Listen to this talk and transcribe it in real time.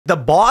The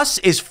boss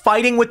is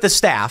fighting with the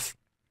staff,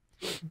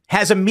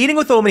 has a meeting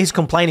with the woman he's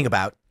complaining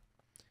about,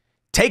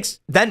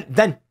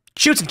 then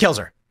shoots and kills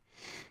her.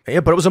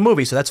 Yeah, but it was a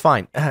movie, so that's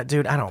fine.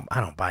 Dude, I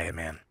don't buy it,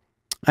 man.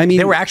 I mean,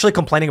 they were actually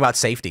complaining about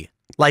safety.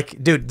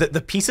 Like, dude,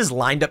 the pieces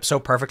lined up so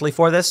perfectly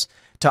for this.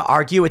 To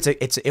argue it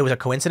was a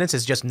coincidence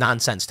is just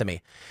nonsense to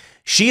me.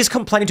 She's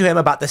complaining to him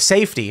about the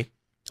safety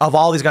of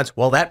all these guns.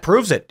 Well, that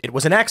proves it. It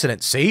was an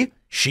accident. See?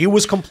 She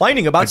was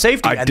complaining about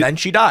safety, and then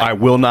she died. I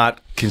will not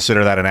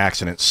consider that an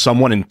accident.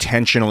 Someone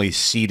intentionally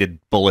seeded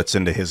bullets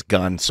into his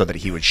gun so that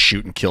he would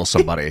shoot and kill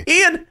somebody.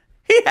 Ian,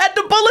 he had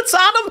the bullets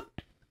on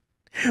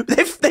him.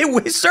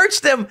 They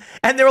searched him,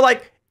 and they were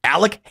like,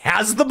 Alec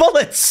has the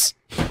bullets.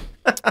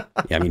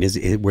 Yeah, I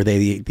mean, were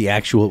they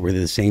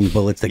the same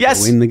bullets that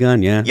go in the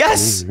gun? Yeah.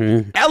 Yes.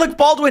 Alec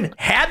Baldwin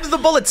had the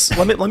bullets.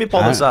 Let me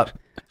pull this up.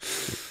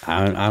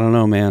 I don't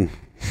know, man.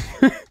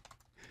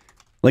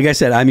 Like I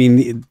said, I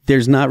mean,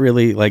 there's not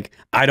really like,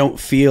 I don't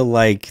feel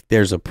like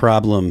there's a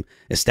problem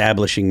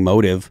establishing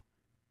motive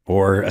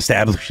or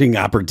establishing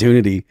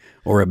opportunity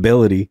or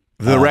ability.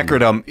 The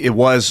record, it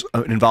was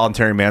an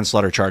involuntary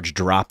manslaughter charge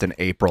dropped in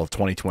April of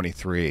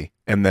 2023,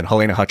 and then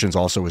Helena Hutchins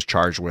also was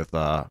charged with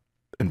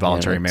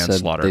involuntary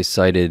manslaughter. They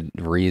cited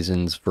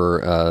reasons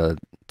for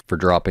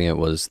dropping it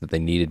was that they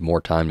needed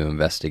more time to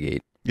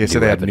investigate. Yeah,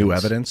 so they had new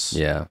evidence.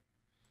 Yeah,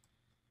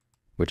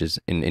 which is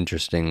an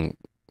interesting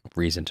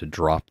reason to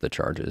drop the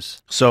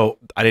charges. So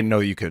I didn't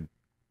know you could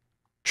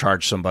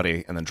charge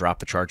somebody and then drop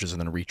the charges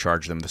and then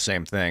recharge them the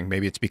same thing.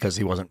 Maybe it's because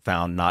he wasn't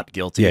found not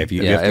guilty. Yeah,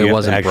 it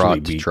wasn't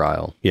brought to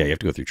trial. Yeah, you have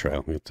to go through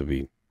trial. You have to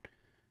be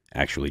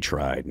actually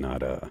tried,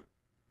 not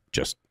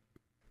just.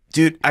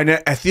 Dude,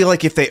 I feel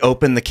like if they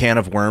open the can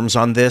of worms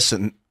on this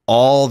and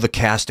all the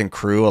cast and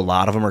crew, a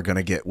lot of them are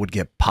would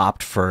get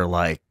popped for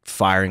like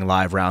firing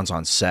live rounds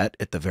on set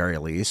at the very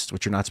least,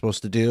 which you're not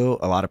supposed to do.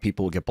 A lot of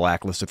people will get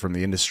blacklisted from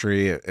the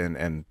industry,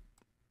 and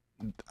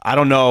I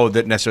don't know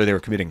that necessarily they were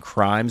committing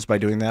crimes by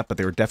doing that, but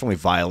they were definitely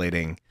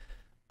violating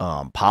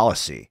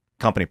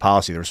company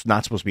policy. There's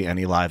not supposed to be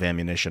any live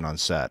ammunition on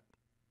set.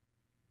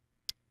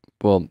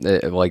 Well,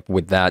 like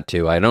with that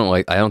too, I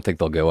don't think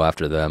they'll go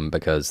after them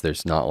because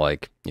there's not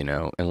like, you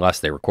know,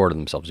 unless they recorded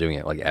themselves doing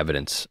it, like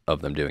evidence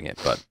of them doing it.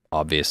 But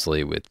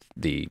obviously with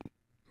the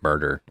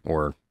murder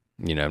or,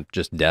 you know,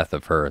 just death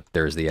of her,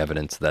 there's the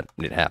evidence that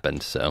it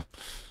happened. So.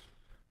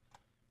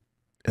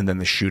 And then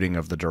the shooting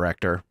of the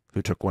director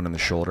who took one in the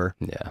shoulder.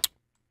 Yeah.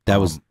 That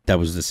was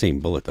the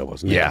same bullet though,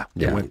 wasn't it? Yeah.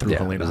 It went through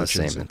Helena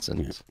Hutchins.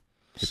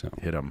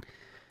 Hit him.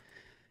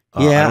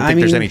 Yeah, I don't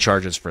think there's any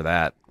charges for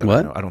that.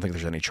 What? I don't think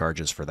there's any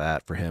charges for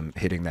that, for him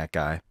hitting that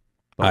guy.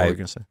 What were you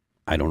gonna say?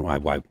 I don't know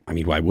why. I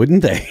mean, why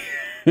wouldn't they?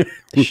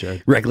 They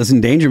should. Reckless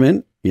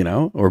endangerment, you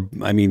know, or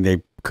I mean,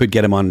 they could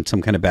get him on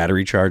some kind of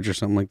battery charge or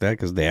something like that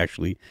because they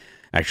actually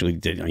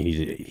did. I mean,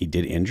 he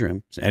did injure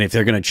him. And if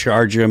they're going to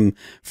charge him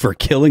for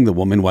killing the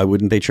woman, why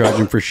wouldn't they charge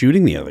him for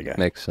shooting the other guy?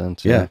 Makes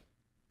sense. Yeah.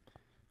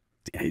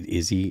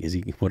 Is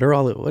he? What are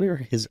all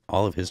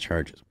of his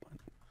charges?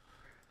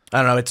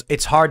 I don't know.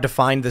 It's hard to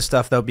find this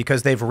stuff though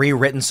because they've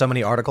rewritten so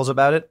many articles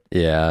about it.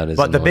 Yeah, it is.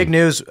 But the big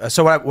news.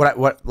 So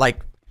what like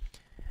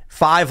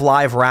 5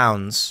 live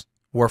rounds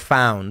were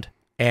found,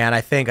 and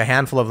I think a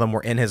handful of them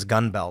were in his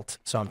gun belt.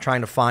 So I'm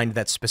trying to find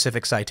that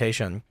specific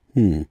citation.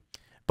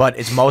 But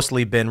it's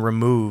mostly been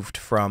removed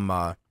from.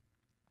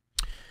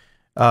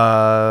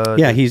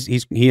 Yeah,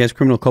 he has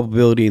criminal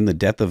culpability in the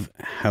death of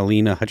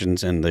Helena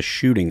Hutchins and the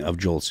shooting of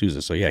Joel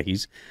Souza. So yeah,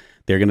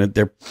 they're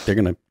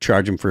gonna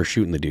charge him for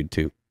shooting the dude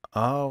too.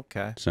 Oh,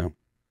 okay. So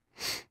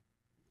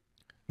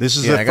this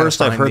is the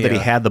first I've heard that he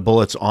had the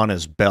bullets on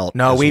his belt.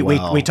 No,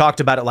 we talked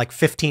about it like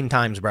 15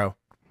 times, bro.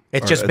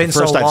 It's just been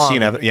so long. First I've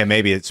seen evidence. Yeah,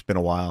 maybe it's been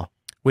a while.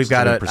 I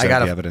got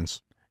the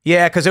evidence.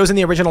 Yeah, because it was in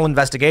the original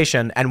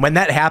investigation, and when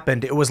that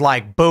happened, it was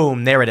like,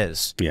 boom, there it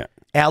is. Yeah.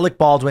 Alec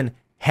Baldwin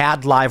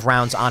had live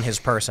rounds on his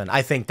person.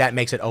 I think that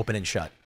makes it open and shut.